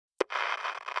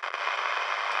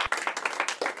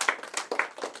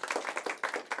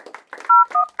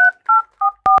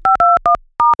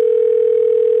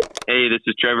Hey, this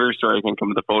is Trevor. Sorry I can't come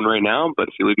to the phone right now, but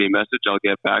if you leave me a message, I'll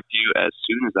get back to you as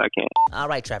soon as I can. All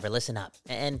right, Trevor, listen up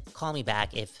and call me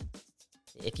back if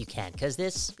you can, because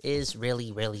this is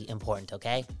really, really important,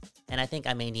 okay? And I think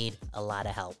I may need a lot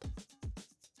of help.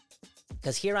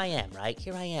 Because here I am, right?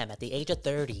 Here I am at the age of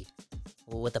 30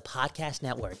 with a podcast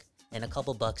network and a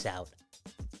couple bucks out,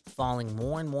 falling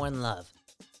more and more in love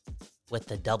with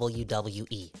the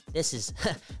WWE. This is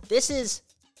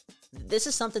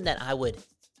something that I would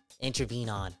intervene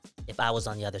on if I was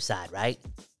on the other side, right?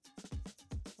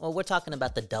 Well, we're talking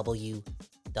about the WWE,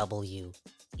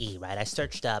 right? I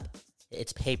searched up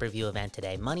its pay-per-view event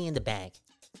today, Money in the Bank,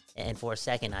 and for a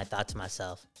second I thought to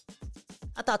myself,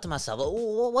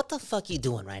 what the fuck you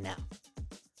doing right now?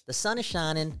 The sun is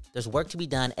shining, there's work to be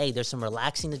done, there's some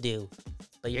relaxing to do,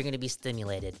 but you're going to be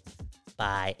stimulated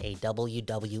by a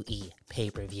WWE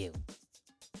pay-per-view.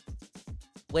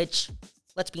 Which,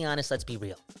 let's be honest, let's be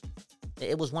real.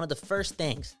 It was one of the first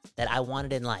things that I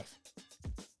wanted in life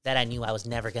that I knew I was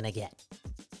never going to get.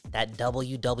 That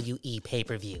WWE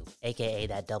pay-per-view, aka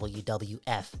that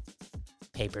WWF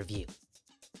pay-per-view.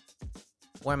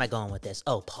 Where am I going with this?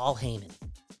 Oh, Paul Heyman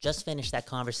just finished that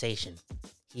conversation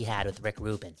he had with Rick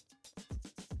Rubin.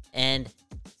 And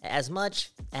as much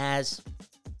as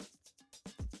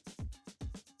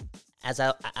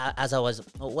I was,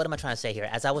 what am I trying to say here?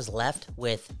 As I was left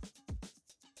with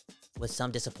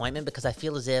some disappointment, because I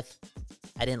feel as if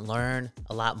I didn't learn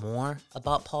a lot more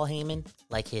about Paul Heyman,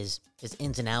 like his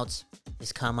ins and outs,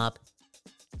 his come up,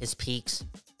 his peaks,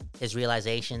 his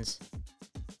realizations.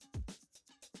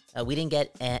 We didn't get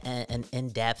an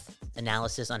in-depth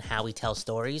analysis on how he tells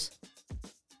stories,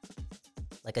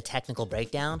 like a technical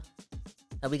breakdown.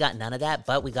 We got none of that,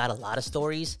 but we got a lot of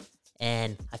stories,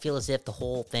 and I feel as if the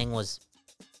whole thing was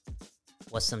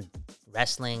some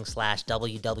wrestling /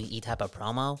 WWE type of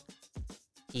promo.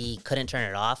 He couldn't turn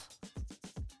it off.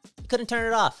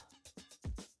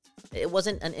 It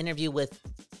wasn't an interview with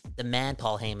the man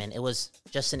Paul Heyman. It was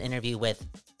just an interview with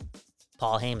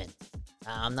Paul Heyman.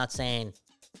 I'm not saying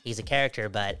he's a character,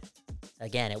 but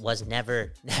again, it was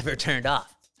never turned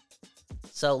off.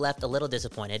 So left a little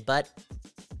disappointed, but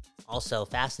also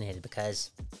fascinated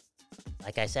because,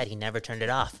 like I said, he never turned it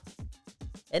off.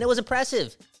 And it was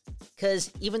impressive because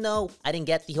even though I didn't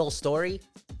get the whole story,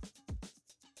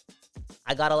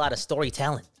 I got a lot of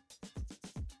storytelling.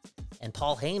 And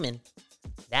Paul Heyman,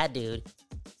 that dude,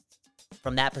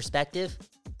 from that perspective,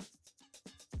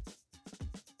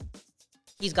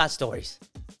 he's got stories.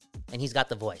 And he's got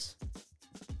the voice.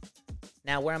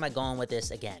 Now, where am I going with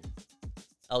this again?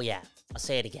 Oh yeah, I'll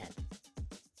say it again.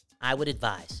 I would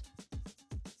advise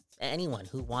anyone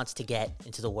who wants to get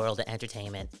into the world of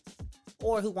entertainment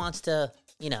or who wants to,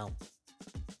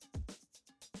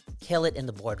 kill it in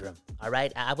the boardroom, all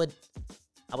right? I would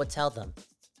tell them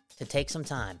to take some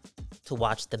time to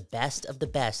watch the best of the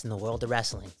best in the world of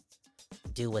wrestling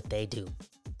do what they do.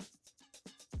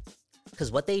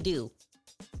 Because what they do,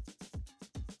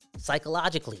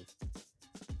 psychologically,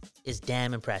 is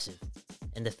damn impressive.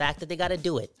 And the fact that they got to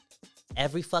do it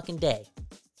every fucking day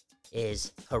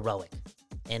is heroic.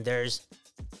 And there's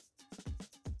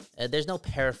no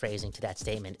paraphrasing to that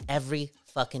statement. Every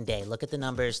fucking day. Look at the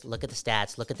numbers, look at the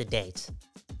stats, look at the dates.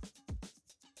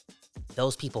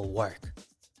 Those people work.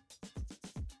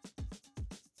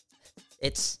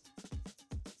 It's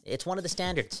one of the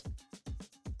standards.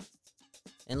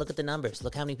 And look at the numbers.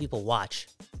 Look how many people watch.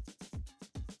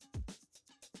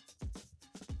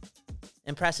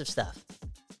 Impressive stuff.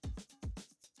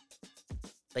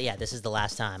 But yeah, this is the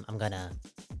last time I'm gonna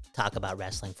talk about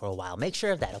wrestling for a while. Make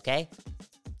sure of that, okay?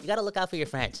 You gotta look out for your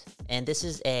friends. And this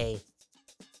is an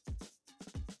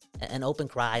open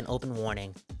cry, an open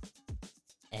warning.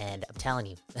 And I'm telling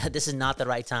you, this is not the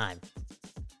right time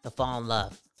to fall in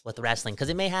love with wrestling, because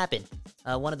it may happen.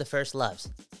 One of the first loves.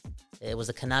 It was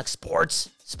the Canucks,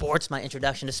 sports, my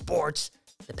introduction to sports,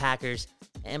 the Packers.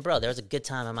 And bro, there was a good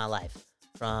time in my life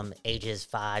from ages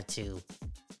 5 to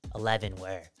 11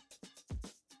 where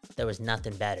there was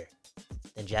nothing better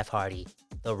than Jeff Hardy,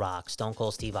 The Rock, Stone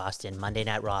Cold Steve Austin, Monday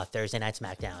Night Raw, Thursday Night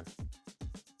SmackDown,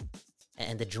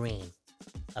 and the dream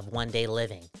of one day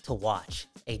living to watch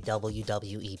a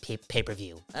WWE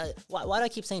pay-per-view. Why do I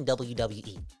keep saying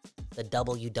WWE? The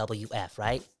WWF,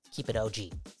 right? Keep it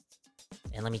OG.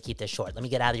 And let me keep this short. Let me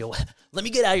get out of your way. Let me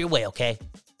get out of your way, okay?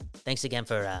 Thanks again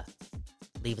for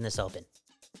leaving this open.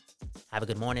 Have a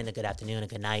good morning, a good afternoon, a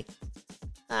good night.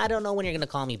 I don't know when you're going to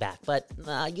call me back, but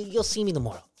you'll see me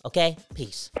tomorrow, okay?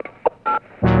 Peace.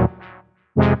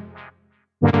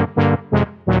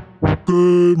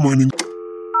 Good morning.